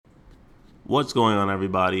What's going on,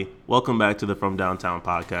 everybody? Welcome back to the From Downtown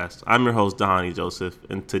podcast. I'm your host, Dhani Joseph,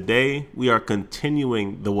 and today we are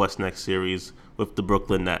continuing the What's Next series with the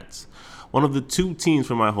Brooklyn Nets. One of the two teams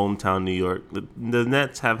from my hometown, New York. The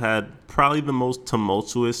Nets have had probably the most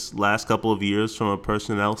tumultuous last couple of years from a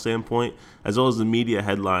personnel standpoint, as well as the media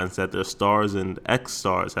headlines that their stars and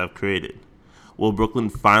ex-stars have created. Will Brooklyn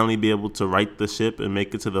finally be able to right the ship and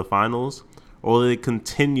make it to the finals? Or will they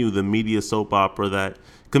continue the media soap opera that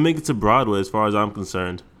could make it to Broadway as far as I'm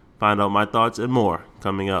concerned? Find out my thoughts and more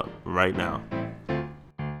coming up right now.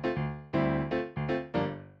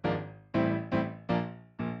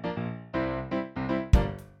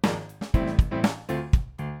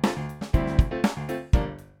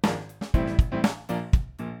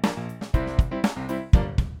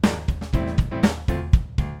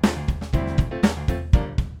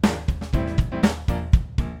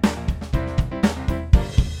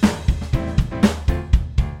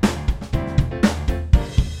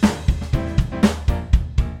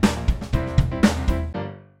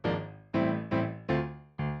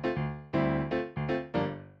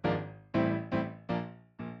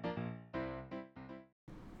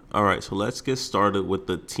 All right, so let's get started with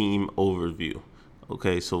the team overview.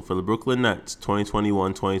 Okay, so for the Brooklyn Nets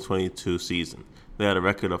 2021-2022 season, they had a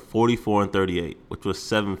record of 44-38, which was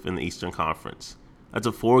 7th in the Eastern Conference. That's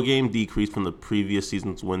a 4-game decrease from the previous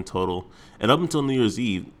season's win total. And up until New Year's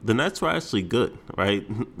Eve, the Nets were actually good, right?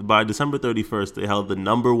 By December 31st, they held the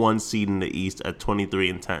number 1 seed in the East at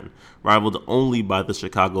 23-10, rivaled only by the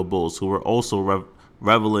Chicago Bulls, who were also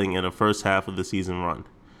reveling in a first half of the season run.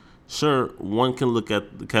 Sure, one can look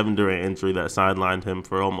at the Kevin Durant injury that sidelined him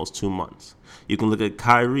for almost 2 months. You can look at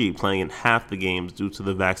Kyrie playing in half the games due to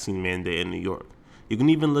the vaccine mandate in New York. You can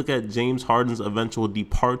even look at James Harden's eventual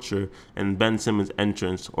departure and Ben Simmons'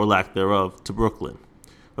 entrance, or lack thereof, to Brooklyn.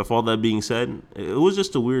 With all that being said, it was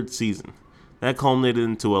just a weird season. That culminated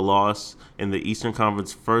into a loss in the Eastern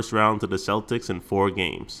Conference first round to the Celtics in 4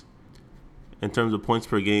 games. In terms of points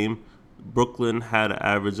per game, Brooklyn had an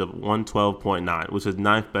average of 112.9, which is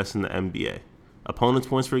 9th best in the NBA. Opponents'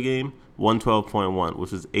 points per game, 112.1,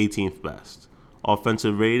 which is 18th best.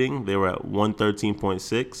 Offensive rating, they were at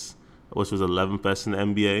 113.6, which was 11th best in the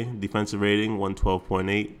NBA. Defensive rating,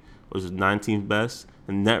 112.8, which is 19th best.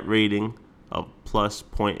 And net rating of plus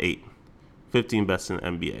 0.8, 15th best in the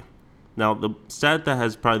NBA. Now, the stat that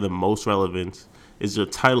has probably the most relevance is their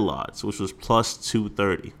title odds, which was plus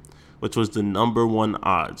 230. Which was the number 1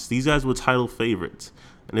 odds. These guys were title favorites,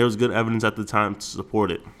 and there was good evidence at the time to support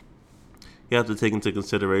it. You have to take into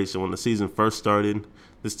consideration when the season first started,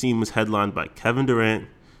 this team was headlined by Kevin Durant,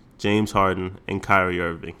 James Harden, and Kyrie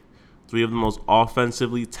Irving, 3 of the most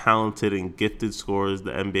offensively talented and gifted scorers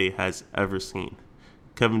the NBA has ever seen.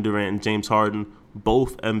 Kevin Durant and James Harden,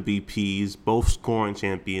 both MVPs, both scoring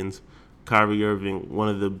champions. Kyrie Irving, one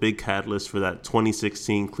of the big catalysts for that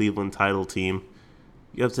 2016 Cleveland title team.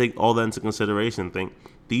 You have to take all that into consideration. Think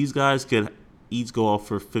these guys could each go off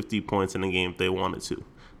for 50 points in a game if they wanted to.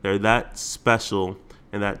 They're that special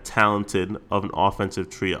and that talented of an offensive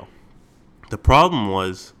trio. The problem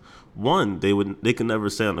was, 1, they could never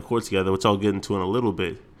stay on the court together, which I'll get into in a little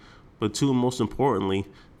bit. But 2, most importantly,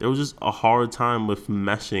 there was just a hard time with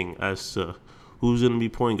meshing as to who's going to be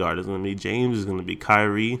point guard. Is it going to be James? Is it going to be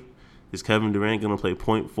Kyrie? Is Kevin Durant going to play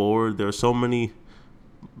point forward? There are so many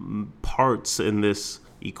parts in this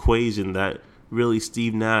equation that really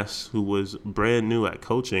Steve Nash, who was brand new at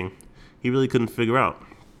coaching, he really couldn't figure out.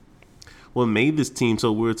 What made this team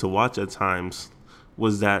so weird to watch at times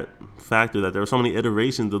was that factor that there were so many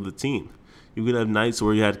iterations of the team. You could have nights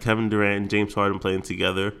where you had Kevin Durant and James Harden playing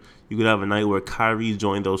together. You could have a night where Kyrie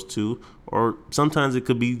joined those two, or sometimes it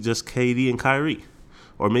could be just KD and Kyrie,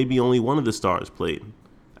 or maybe only one of the stars played.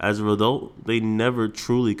 As a result, they never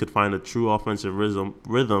truly could find a true offensive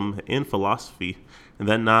rhythm and philosophy, and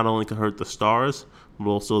that not only could hurt the stars, but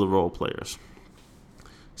also the role players.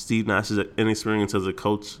 Steve Nash's inexperience as a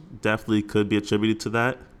coach definitely could be attributed to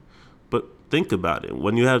that, but think about it.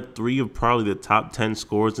 When you have 3 of probably the top 10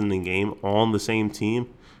 scorers in the game all on the same team,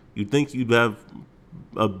 you'd think you'd have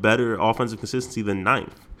a better offensive consistency than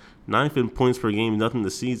 9th. 9th in points per game, nothing to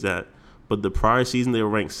seize at, but the prior season they were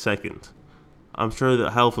ranked 2nd. I'm sure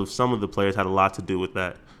the health of some of the players had a lot to do with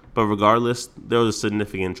that. But regardless, there was a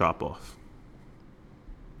significant drop-off.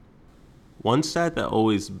 One stat that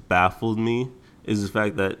always baffled me is the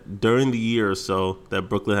fact that during the year or so that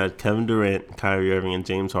Brooklyn had Kevin Durant, Kyrie Irving, and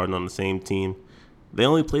James Harden on the same team, they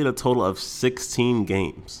only played a total of 16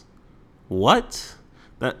 games. What?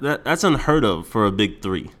 That's unheard of for a big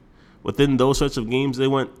 3. Within those sorts of games, they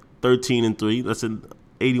went 13-3. That's an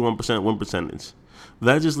 81% win percentage.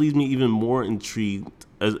 That just leaves me even more intrigued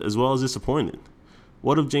as well as disappointed.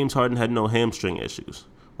 What if James Harden had no hamstring issues?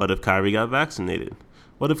 What if Kyrie got vaccinated?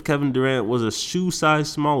 What if Kevin Durant was a shoe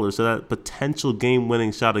size smaller so that potential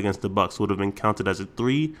game-winning shot against the Bucks would have been counted as a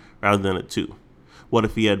 3 rather than a 2? What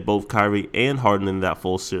if he had both Kyrie and Harden in that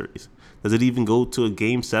full series? Does it even go to a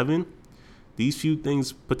Game 7? These few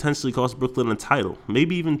things potentially cost Brooklyn a title,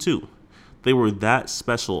 maybe even 2. They were that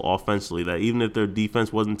special offensively that even if their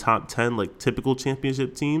defense wasn't top 10 like typical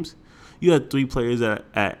championship teams, you had 3 players that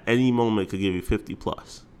at any moment could give you 50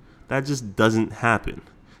 plus. That just doesn't happen,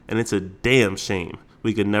 and it's a damn shame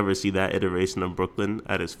we could never see that iteration of Brooklyn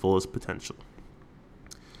at its fullest potential.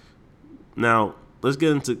 Now, let's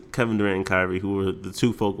get into Kevin Durant and Kyrie, who were the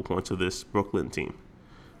 2 focal points of this Brooklyn team.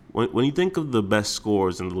 When you think of the best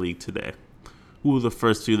scorers in the league today, who are the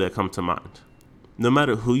first 2 that come to mind? No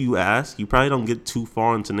matter who you ask, you probably don't get too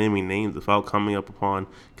far into naming names without coming up upon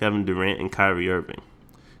Kevin Durant and Kyrie Irving.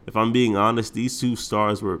 If I'm being honest, these 2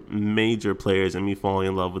 stars were major players in me falling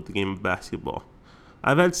in love with the game of basketball.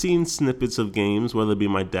 I've had seen snippets of games, whether it be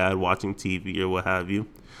my dad watching TV or what have you.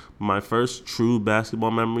 My first true basketball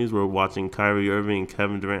memories were watching Kyrie Irving and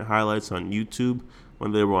Kevin Durant highlights on YouTube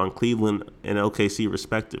when they were on Cleveland and LKC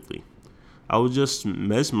respectively. I was just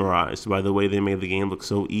mesmerized by the way they made the game look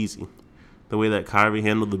so easy. The way that Kyrie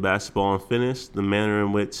handled the basketball and finished, the manner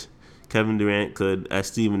in which Kevin Durant could, as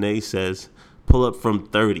Stephen A. says, pull up from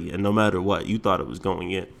 30 and no matter what, you thought it was going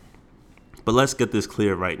in. But let's get this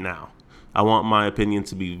clear right now. I want my opinion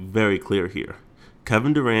to be very clear here.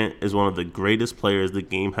 Kevin Durant is one of the greatest players the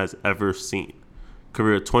game has ever seen.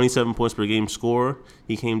 Career 27 points per game scorer,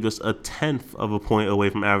 he came just a tenth of a point away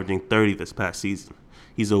from averaging 30 this past season.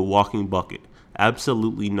 He's a walking bucket.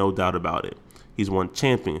 Absolutely no doubt about it. He's won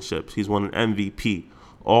championships. He's won an MVP.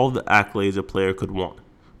 All the accolades a player could want.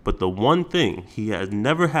 But the one thing he has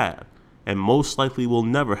never had, and most likely will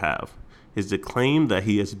never have, is the claim that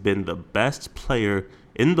he has been the best player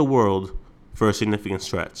in the world for a significant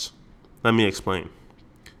stretch. Let me explain.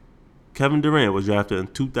 Kevin Durant was drafted in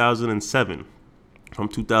 2007. From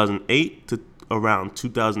 2008 to around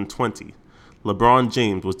 2020, LeBron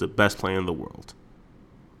James was the best player in the world.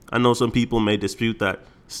 I know some people may dispute that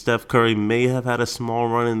Steph Curry may have had a small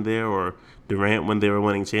run in there or Durant when they were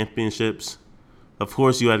winning championships. Of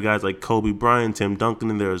course, you had guys like Kobe Bryant, Tim Duncan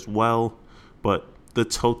in there as well, but the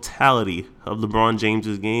totality of LeBron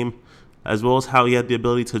James's game, as well as how he had the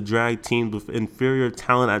ability to drag teams with inferior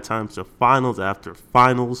talent at times to finals after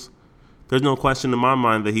finals, there's no question in my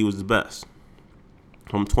mind that he was the best.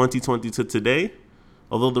 From 2020 to today,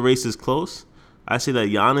 although the race is close, I say that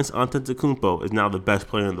Giannis Antetokounmpo is now the best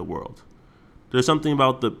player in the world. There's something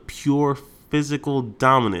about the pure physical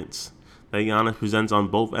dominance that Giannis presents on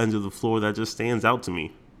both ends of the floor that just stands out to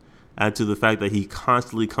me. Add to the fact that he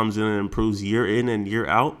constantly comes in and improves year in and year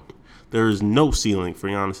out, there is no ceiling for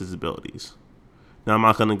Giannis' abilities. Now, I'm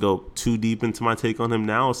not going to go too deep into my take on him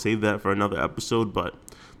now. I'll save that for another episode, but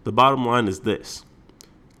the bottom line is this.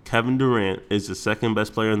 Kevin Durant is the second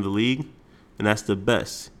best player in the league, and that's the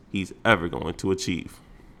best he's ever going to achieve.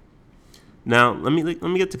 Now, let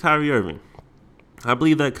me get to Kyrie Irving. I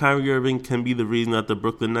believe that Kyrie Irving can be the reason that the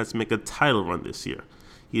Brooklyn Nets make a title run this year.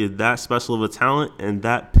 He is that special of a talent and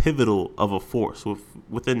that pivotal of a force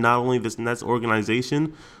within not only this Nets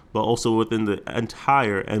organization, but also within the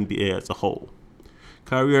entire NBA as a whole.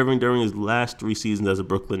 Kyrie Irving during his last 3 seasons as a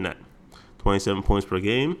Brooklyn Net, 27 points per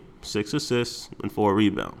game, 6 assists, and 4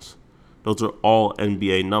 rebounds. Those are all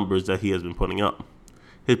NBA numbers that he has been putting up.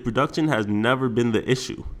 His production has never been the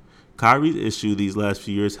issue. Kyrie's issue these last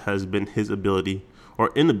few years has been his ability,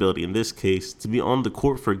 or inability in this case, to be on the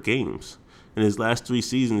court for games. In his last 3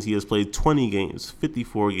 seasons, he has played 20 games,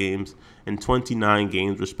 54 games, and 29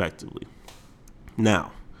 games respectively.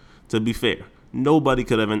 Now, to be fair, nobody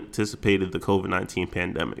could have anticipated the COVID-19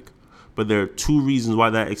 pandemic, but there are 2 reasons why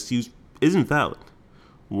that excuse isn't valid.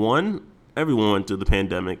 One, everyone went through the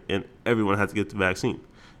pandemic and everyone had to get the vaccine.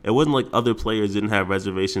 It wasn't like other players didn't have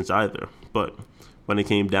reservations either, but when it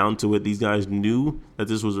came down to it, these guys knew that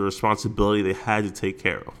this was a responsibility they had to take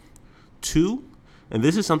care of. 2, and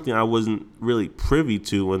this is something I wasn't really privy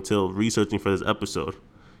to until researching for this episode,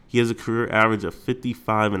 he has a career average of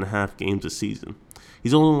 55.5 games a season.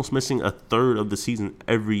 He's almost missing a third of the season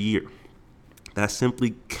every year. That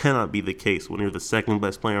simply cannot be the case when you're the second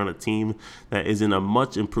best player on a team that is in a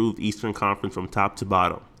much improved Eastern Conference from top to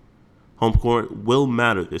bottom. Home court will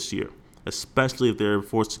matter this year, especially if they're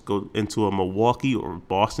forced to go into a Milwaukee or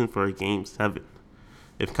Boston for a Game 7.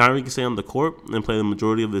 If Kyrie can stay on the court and play the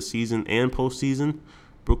majority of the season and postseason,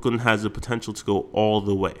 Brooklyn has the potential to go all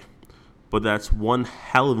the way. But that's one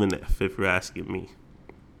hell of an if you're asking me.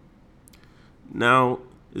 Now,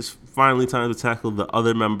 It's finally time to tackle the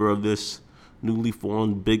other member of this newly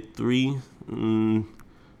formed Big Three.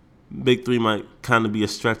 Big Three might kind of be a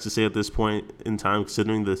stretch to say at this point in time,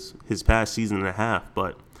 considering his past season and a half.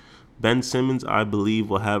 But Ben Simmons, I believe,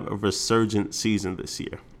 will have a resurgent season this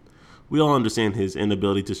year. We all understand his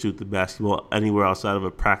inability to shoot the basketball anywhere outside of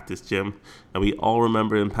a practice gym, and we all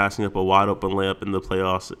remember him passing up a wide-open layup in the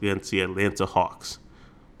playoffs against the Atlanta Hawks.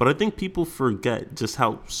 But I think people forget just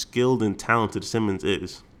how skilled and talented Simmons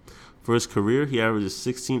is. For his career, he averages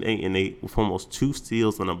 16, 8, and 8 with almost 2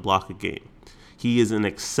 steals and a block a game. He is an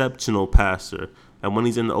exceptional passer, and when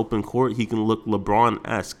he's in the open court, he can look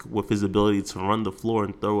LeBron-esque with his ability to run the floor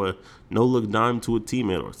and throw a no-look dime to a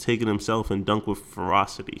teammate or take it himself and dunk with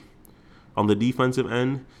ferocity. On the defensive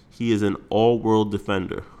end, he is an all-world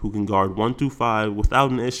defender who can guard 1 through 5 without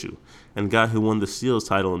an issue, and the guy who won the steals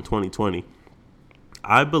title in 2020.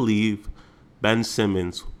 I believe Ben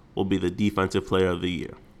Simmons will be the defensive player of the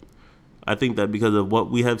year. I think that because of what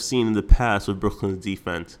we have seen in the past with Brooklyn's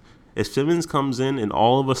defense, if Simmons comes in and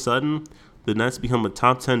all of a sudden the Nets become a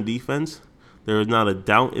top 10 defense, there is not a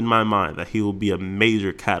doubt in my mind that he will be a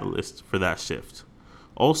major catalyst for that shift.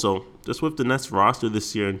 Also, just with the Nets roster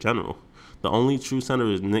this year in general, the only true center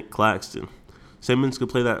is Nick Claxton. Simmons could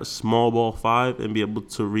play that small ball 5 and be able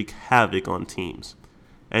to wreak havoc on teams.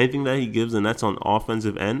 Anything that he gives the Nets on the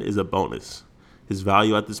offensive end is a bonus. His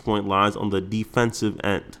value at this point lies on the defensive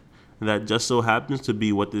end, and that just so happens to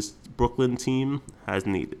be what this Brooklyn team has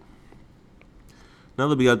needed. Now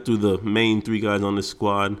that we got through the main 3 guys on this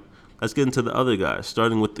squad, let's get into the other guys,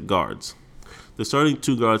 starting with the guards. The starting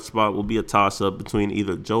 2 guard spot will be a toss-up between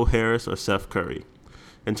either Joe Harris or Seth Curry.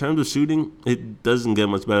 In terms of shooting, it doesn't get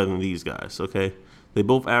much better than these guys, okay? They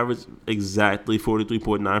both average exactly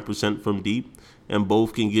 43.9% from deep, and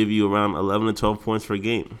both can give you around 11 to 12 points per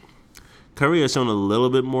game. Curry has shown a little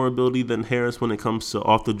bit more ability than Harris when it comes to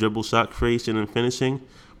off-the-dribble shot creation and finishing,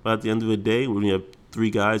 but at the end of the day, when you have 3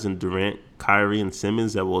 guys in Durant, Kyrie, and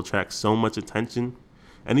Simmons that will attract so much attention,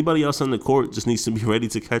 anybody else on the court just needs to be ready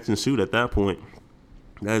to catch and shoot at that point.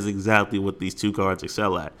 That is exactly what these 2 guards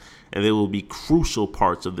excel at, and they will be crucial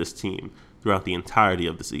parts of this team throughout the entirety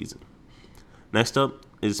of the season. Next up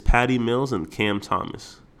is Patty Mills and Cam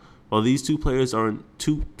Thomas. While these 2 players are in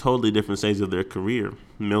 2 totally different stages of their career,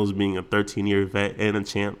 Mills being a 13-year vet and a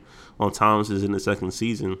champ, while Thomas is in his 2nd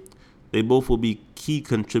season, they both will be key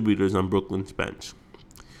contributors on Brooklyn's bench.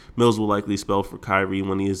 Mills will likely spell for Kyrie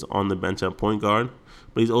when he is on the bench at point guard,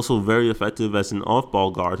 but he's also very effective as an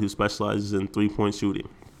off-ball guard who specializes in 3-point shooting.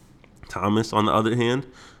 Thomas, on the other hand,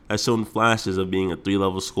 has shown flashes of being a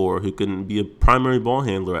 3-level scorer who can be a primary ball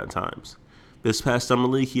handler at times. This past summer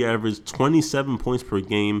league, he averaged 27 points per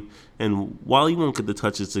game, and while he won't get the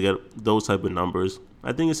touches to get those type of numbers,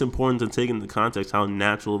 I think it's important to take into context how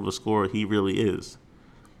natural of a scorer he really is.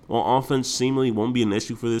 While offense seemingly won't be an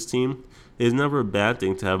issue for this team, it is never a bad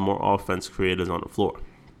thing to have more offense creators on the floor.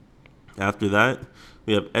 After that,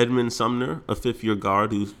 we have Edmund Sumner, a 5th-year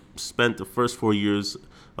guard who spent the first 4 years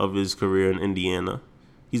of his career in Indiana.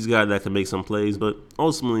 He's a guy that can make some plays, but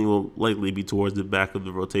ultimately will likely be towards the back of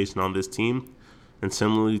the rotation on this team. And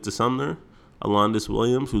similarly to Sumner, Alondes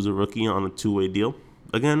Williams, who's a rookie on a 2-way deal.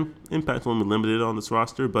 Again, impact will be limited on this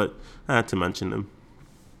roster, but I had to mention him.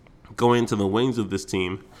 Going into the wings of this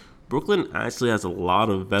team, Brooklyn actually has a lot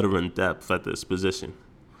of veteran depth at this position.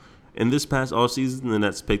 In this past offseason, the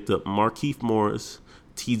Nets picked up Markieff Morris,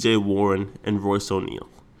 TJ Warren, and Royce O'Neal.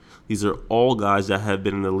 These are all guys that have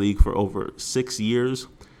been in the league for over 6 years,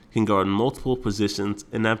 can guard multiple positions,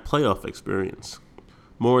 and have playoff experience.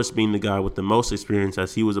 Morris being the guy with the most experience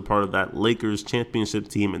as he was a part of that Lakers championship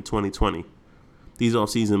team in 2020. These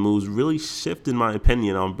offseason moves really shifted my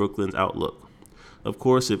opinion on Brooklyn's outlook. Of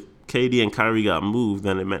course, if KD and Kyrie got moved,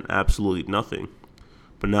 then it meant absolutely nothing.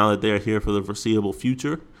 But now that they are here for the foreseeable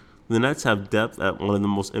future, the Nets have depth at one of the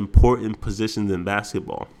most important positions in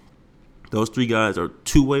basketball. Those 3 guys are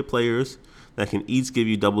 2-way players that can each give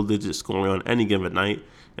you double-digit scoring on any given night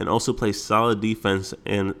and also play solid defense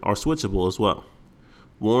and are switchable as well.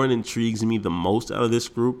 Warren intrigues me the most out of this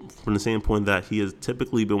group from the standpoint that he has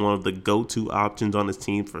typically been one of the go-to options on his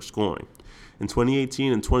team for scoring. In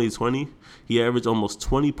 2018 and 2020, he averaged almost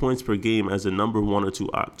 20 points per game as a number 1 or 2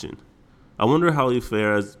 option. I wonder how he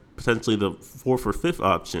fares as potentially the 4th or 5th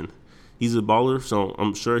option. He's a baller, so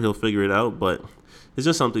I'm sure he'll figure it out, but it's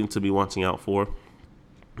just something to be watching out for.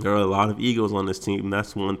 There are a lot of egos on this team,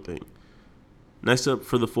 that's one thing. Next up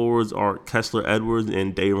for the forwards are Kessler Edwards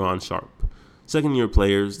and Day'Ron Sharpe. 2nd-year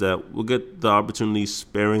players that will get the opportunity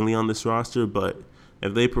sparingly on this roster, but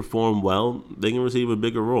if they perform well, they can receive a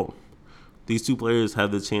bigger role. These 2 players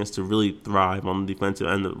have the chance to really thrive on the defensive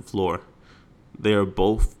end of the floor. They are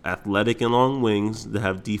both athletic and long wings that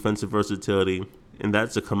have defensive versatility, and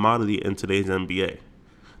that's a commodity in today's NBA.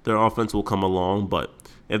 Their offense will come along, but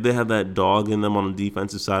if they have that dog in them on the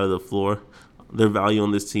defensive side of the floor, their value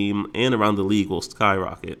on this team and around the league will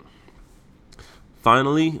skyrocket.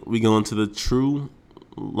 Finally, we go into the true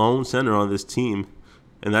lone center on this team,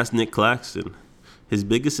 and that's Nick Claxton. His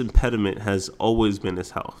biggest impediment has always been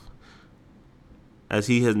his health, as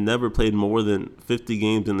he has never played more than 50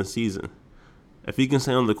 games in the season. If he can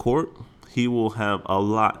stay on the court, he will have a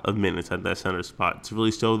lot of minutes at that center spot to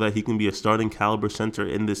really show that he can be a starting caliber center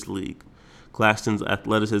in this league. Claxton's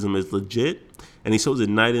athleticism is legit, and he shows it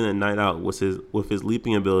night in and night out with his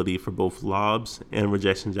leaping ability for both lobs and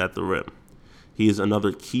rejections at the rim. He is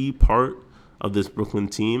another key part of this Brooklyn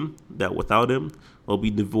team that without him will be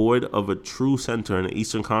devoid of a true center in the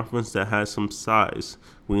Eastern Conference that has some size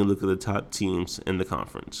when you look at the top teams in the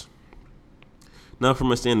conference. Now for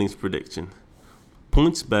my standings prediction.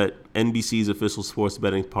 PointsBet, NBC's official sports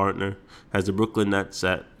betting partner, has the Brooklyn Nets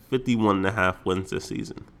at 51.5 wins this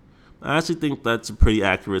season. I actually think that's a pretty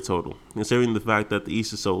accurate total, considering the fact that the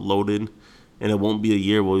East is so loaded, and it won't be a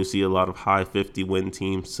year where you see a lot of high 50-win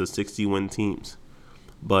teams to 60-win teams.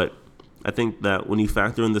 But I think that when you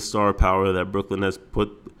factor in the star power that Brooklyn has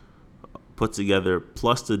put together,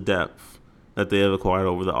 plus the depth that they have acquired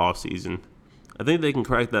over the offseason, I think they can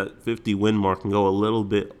crack that 50-win mark and go a little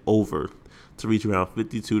bit over to reach around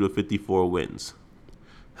 52 to 54 wins.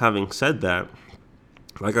 Having said that,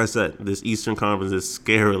 like I said, this Eastern Conference is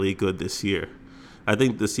scarily good this year. I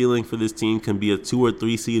think the ceiling for this team can be a 2 or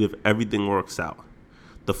 3 seed if everything works out.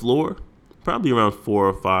 The floor, probably around 4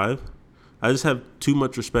 or 5. I just have too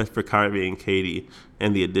much respect for Kyrie and Katie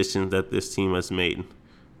and the additions that this team has made.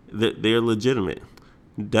 They're legitimate.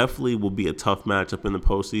 Definitely will be a tough matchup in the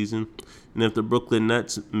postseason. And if the Brooklyn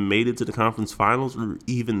Nets made it to the conference finals or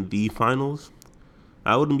even the finals,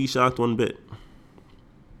 I wouldn't be shocked one bit.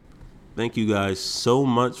 Thank you guys so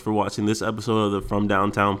much for watching this episode of the From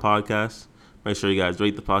Downtown podcast. Make sure you guys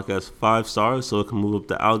rate the podcast 5 stars so it can move up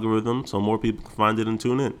the algorithm so more people can find it and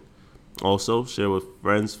tune in. Also, share with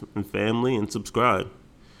friends and family and subscribe.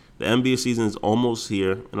 The NBA season is almost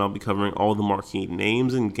here, and I'll be covering all the marquee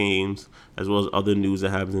names and games as well as other news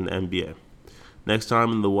that happens in the NBA. Next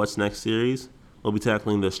time in the What's Next series, we'll be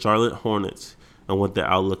tackling the Charlotte Hornets and what their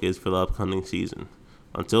outlook is for the upcoming season.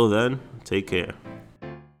 Until then, take care.